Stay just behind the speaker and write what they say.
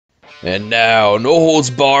And now, No Holds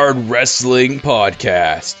Barred Wrestling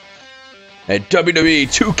Podcast and WWE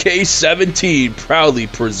 2K17 proudly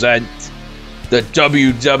present the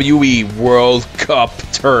WWE World Cup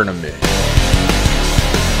Tournament.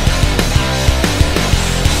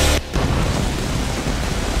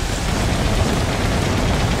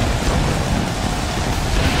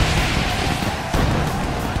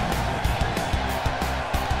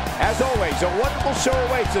 As always, a wonderful show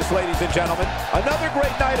awaits us, ladies and gentlemen. Another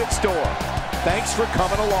great night in store. Thanks for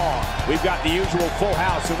coming along. We've got the usual full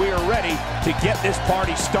house, and we are ready to get this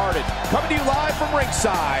party started. Coming to you live from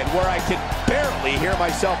ringside, where I can barely hear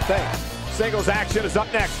myself think. Singles action is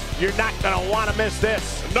up next. You're not going to want to miss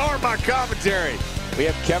this. Nor my commentary. We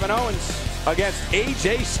have Kevin Owens against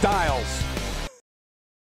AJ Styles.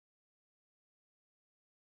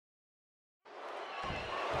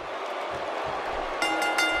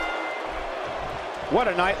 What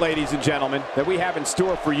a night, ladies and gentlemen, that we have in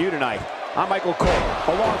store for you tonight. I'm Michael Cole,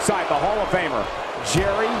 alongside the Hall of Famer,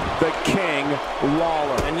 Jerry the King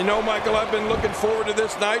Lawler. And you know, Michael, I've been looking forward to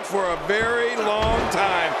this night for a very long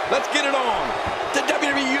time. Let's get it on. The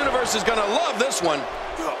WWE Universe is going to love this one.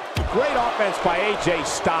 Great offense by AJ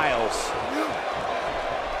Styles.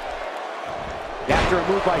 After a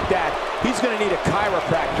move like that, he's going to need a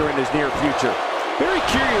chiropractor in his near future. Very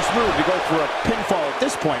curious move to go for a pinfall at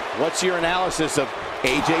this point. What's your analysis of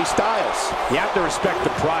AJ Styles? You have to respect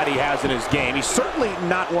the pride he has in his game. He's certainly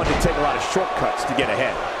not one to take a lot of shortcuts to get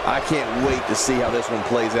ahead. I can't wait to see how this one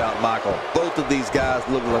plays out, Michael. Both of these guys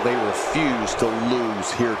look like they refuse to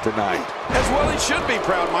lose here tonight. As well he should be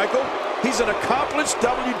proud, Michael. He's an accomplished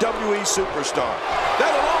WWE superstar.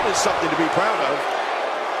 That alone is something to be proud of.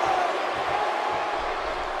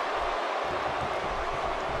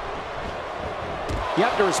 You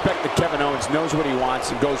have to respect that Kevin Owens knows what he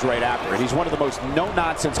wants and goes right after it. He's one of the most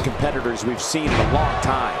no-nonsense competitors we've seen in a long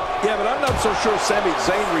time. Yeah, but I'm not so sure Sami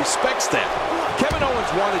Zayn respects that. Kevin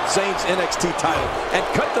Owens wanted Zayn's NXT title and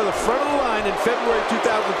cut to the front of the line in February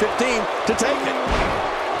 2015 to take it.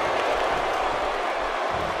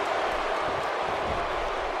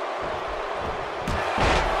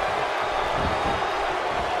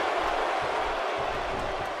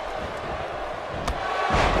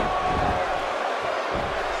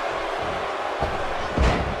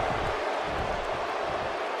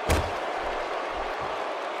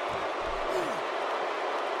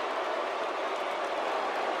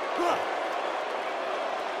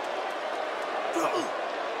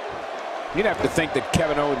 You'd have to think that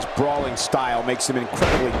Kevin Owens' brawling style makes him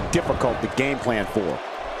incredibly difficult to game plan for.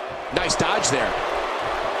 Nice dodge there.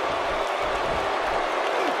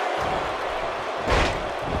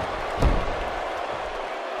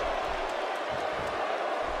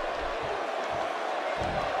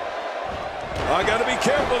 I got to be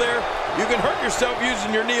careful there. You can hurt yourself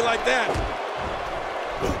using your knee like that.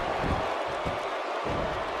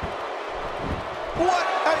 What?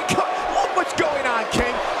 Look what's going on,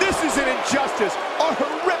 King. This is an injustice, a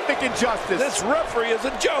horrific injustice. This referee is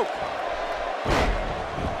a joke.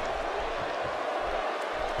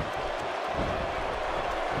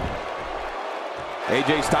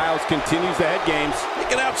 AJ Styles continues the head games. He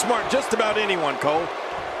can outsmart just about anyone, Cole.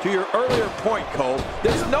 To your earlier point, Cole,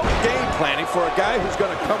 there's no game planning for a guy who's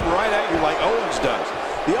going to come right at you like Owens does.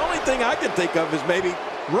 The only thing I can think of is maybe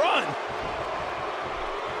run.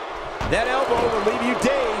 That elbow will leave you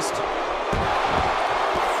dazed.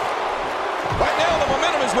 Right now, the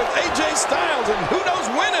momentum is with AJ Styles, and who knows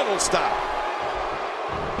when it'll stop.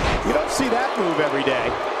 You don't see that move every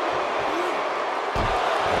day.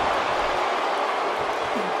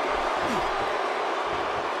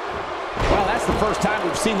 Well, that's the first time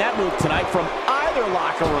we've seen that move tonight from either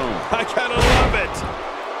locker room. I gotta love it.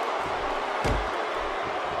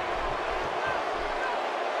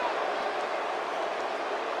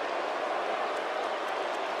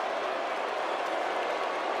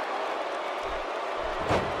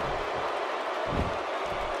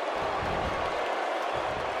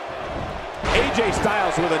 AJ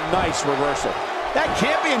Styles with a nice reversal. That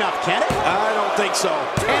can't be enough, can it? I don't think so.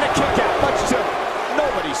 And a kick out, much to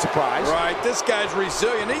nobody's surprise. Right, this guy's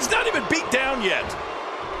resilient. He's not even beat down yet.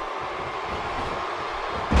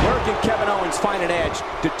 Where can Kevin Owens find an edge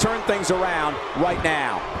to turn things around right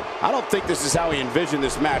now? I don't think this is how he envisioned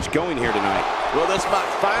this match going here tonight. Well, this might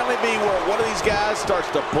finally be where one of these guys starts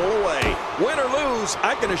to pull away. Win or lose,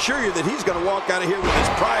 I can assure you that he's going to walk out of here with his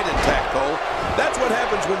pride intact, Cole. That's what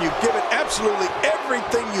happens when you give it absolutely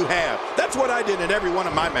everything you have. That's what I did in every one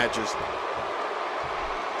of my matches.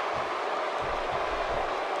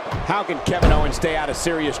 How can Kevin Owens stay out of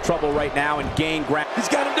serious trouble right now and gain ground? He's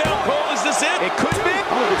got him down, Cole. Is this it? It could be.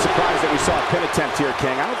 I'm a bit surprised that we saw a pin attempt here,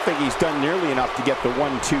 King. I don't think he's done nearly enough to get the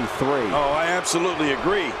 1, 2, 3. Oh, I absolutely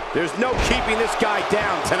agree. There's no keeping this guy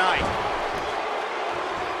down tonight.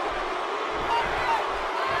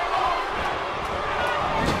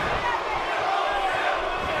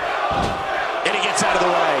 And he gets out of the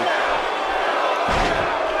way.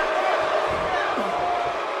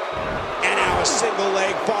 And now a single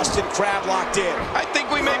leg Boston Crab locked in. I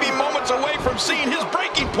think we may be moments away from seeing his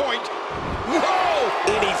breaking point. Whoa!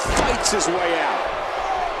 And he fights his way out.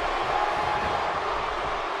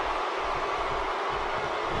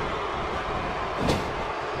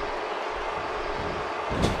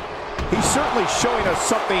 He's certainly showing us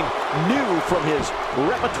something new from his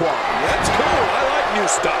repertoire. That's cool. I like new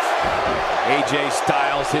stuff. AJ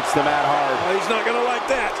Styles hits the mat hard. Oh, he's not going to like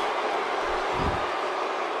that.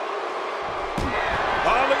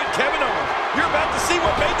 Oh, look at Kevin Owens. You're about to see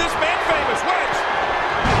what made this man famous. Watch.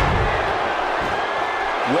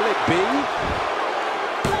 Will it be?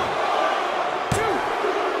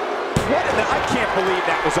 What in the... I can't believe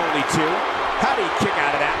that was only 2. How did he kick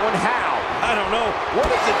out of that one? How? I don't know. What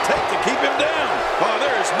does it take to keep him down? Oh,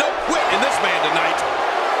 there is no quit in this man tonight.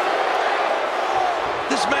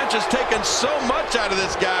 This match has taken so much out of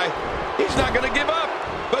this guy. He's not going to give up.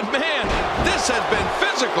 But man, this has been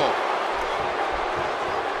physical.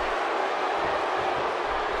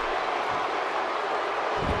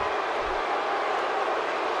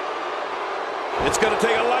 It's going to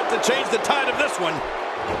take a lot to change the tide of this one.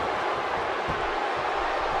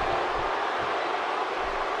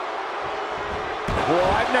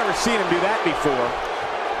 Well, I've never seen him do that before.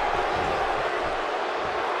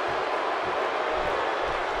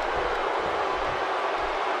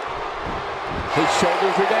 His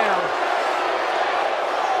shoulders are down.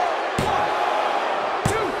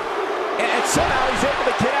 1, 2. And somehow he's able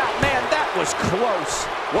to get out. Man, that was close.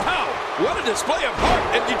 Wow, what a display of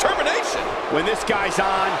heart and determination. When this guy's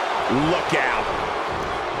on, look out.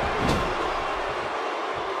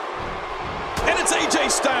 And it's AJ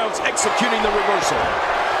Styles executing the reversal.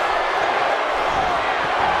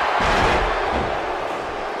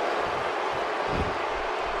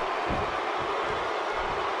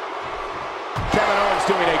 Kevin Owens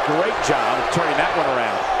doing a great job of turning that one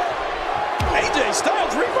around. AJ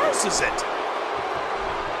Styles reverses it.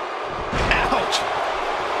 Ouch.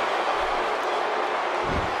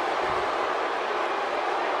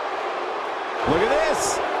 Look at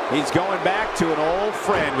this. He's going back to an old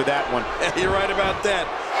friend with that one. You're right about that.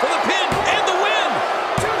 For the pin and the win.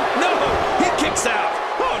 No, he kicks out.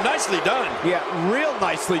 Oh, nicely done. Yeah, real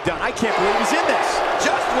nicely done. I can't believe he's in this.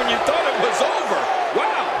 Just when you thought it was over.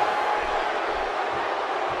 Wow.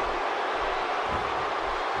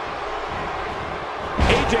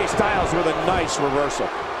 AJ Styles with a nice reversal.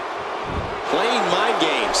 Playing mind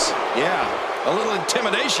games. Yeah, a little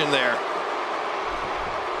intimidation there.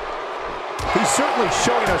 He's certainly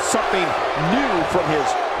showing us something new from his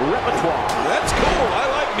repertoire. That's cool. I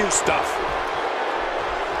like new stuff.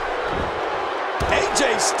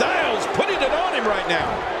 AJ Styles putting it on him right now.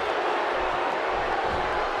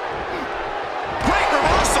 Great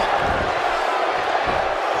reversal.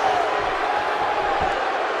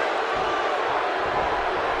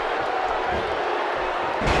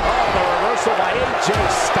 Oh, the reversal by AJ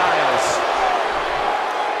Styles.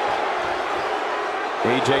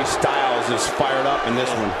 AJ Styles is fired up in this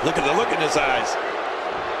one. Look at the look in his eyes.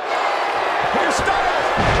 Here's Styles.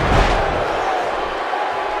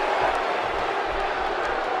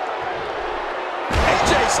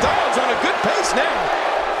 AJ Styles on a good pace now.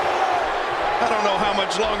 I don't know how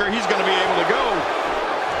much longer he's going to be able to go.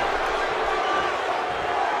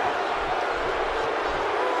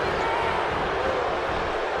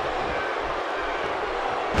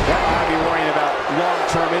 Well, I'll be worrying about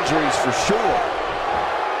long-term injuries for sure.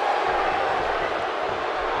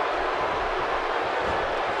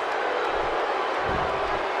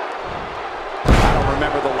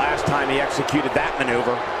 He executed that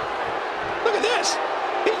maneuver. Look at this.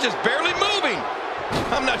 He's just barely moving.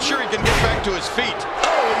 I'm not sure he can get back to his feet.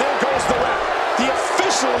 Oh, and there goes the ref. The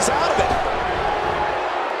official is out of it.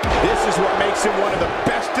 This is what makes him one of the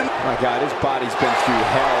best in... My God, his body's been through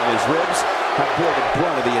hell, and his ribs have bore the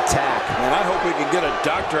brunt of the attack. And I hope we can get a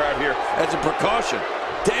doctor out here as a precaution.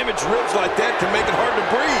 Damaged ribs like that can make it hard to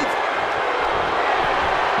breathe.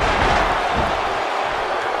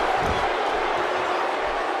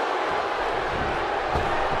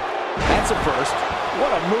 That's a first.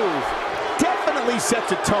 What a move. Definitely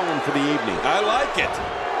sets a tone for the evening. I like it.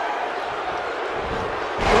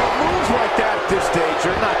 Well, moves like that at this stage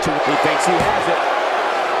are not too... He thinks he has it.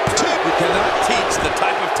 2. You cannot teach the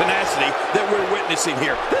type of tenacity that we're witnessing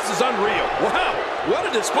here. This is unreal. Wow, what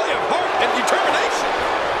a display of heart and determination.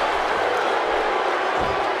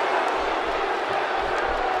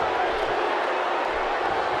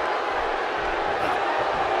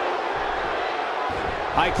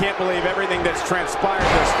 I can't believe everything that's transpired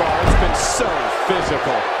thus far. It's been so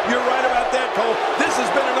physical. You're right about that, Cole. This has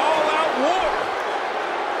been an all-out war.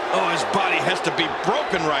 Oh, his body has to be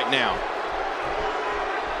broken right now.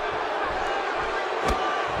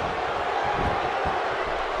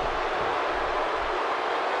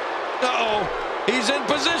 Uh-oh, he's in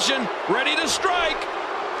position, ready to strike.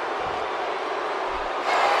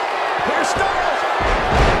 Here's Styles.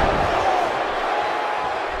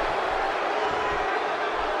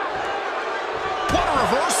 What a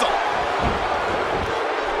reversal.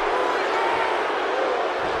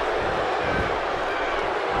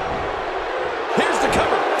 Here's the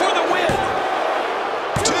cover for the win.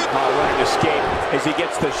 What an escape as he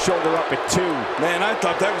gets the shoulder up at 2. Man, I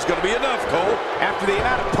thought that was going to be enough, Cole. After the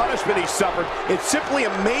amount of punishment he suffered, it's simply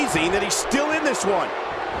amazing that he's still in this one.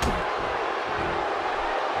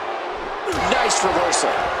 Nice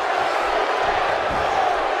reversal.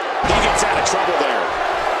 He gets out of trouble there.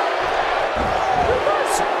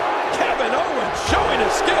 Reversal. Kevin Owens showing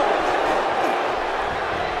his skill.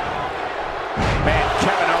 Man,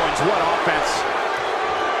 Kevin Owens, what offense.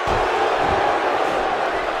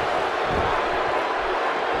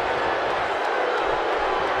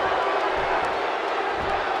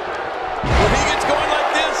 When he gets going like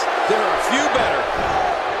this, there are a few better.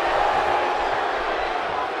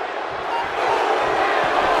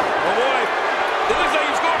 Oh boy, it looks like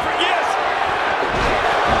he's going for yes.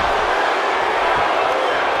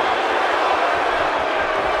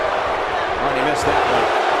 Oh, he missed that one.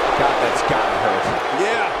 God, that's gotta hurt.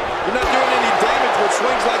 Yeah, you're not doing any damage with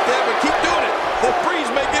swings like that, but keep doing it. The freeze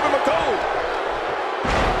may give him a cold.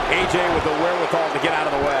 AJ with the wherewithal to get out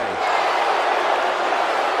of the way.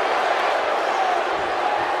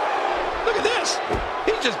 Look at this.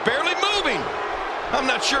 He's just barely moving. I'm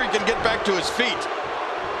not sure he can get back to his feet.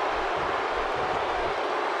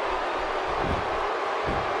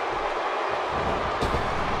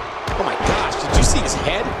 Oh my gosh, did you see his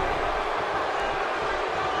head?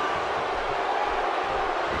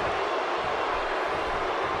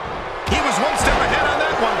 He was one step ahead on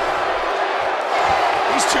that one.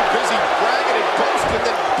 He's too busy bragging and boasting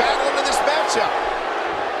than battling in this matchup.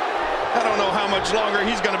 I don't know how much longer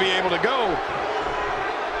he's going to be able to go.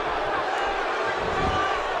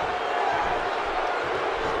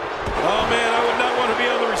 Oh, man, I would not want to be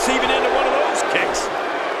on the receiving end of one of those kicks.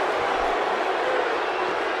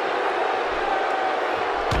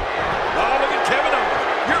 Oh, look at Kevin Owens.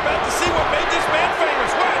 You're about to see what made this man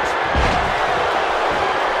famous. Watch.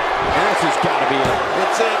 And this has got to be it.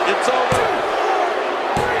 It's it. It's over.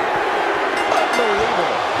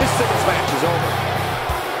 Unbelievable. This singles match is over.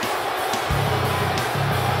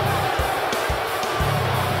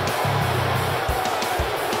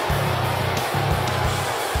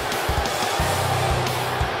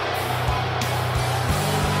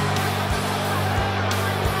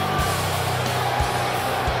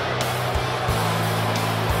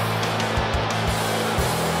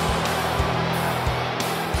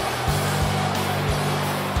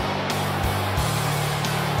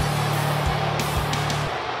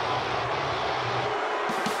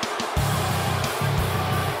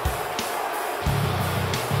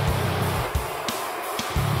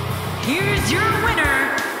 Here's your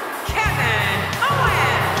winner, Kevin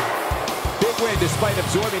Owens. Big win despite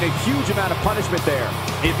absorbing a huge amount of punishment there.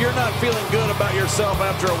 If you're not feeling good about yourself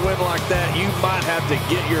after a win like that, you might have to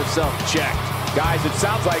get yourself checked. Guys, it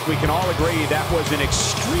sounds like we can all agree that was an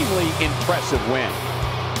extremely impressive win.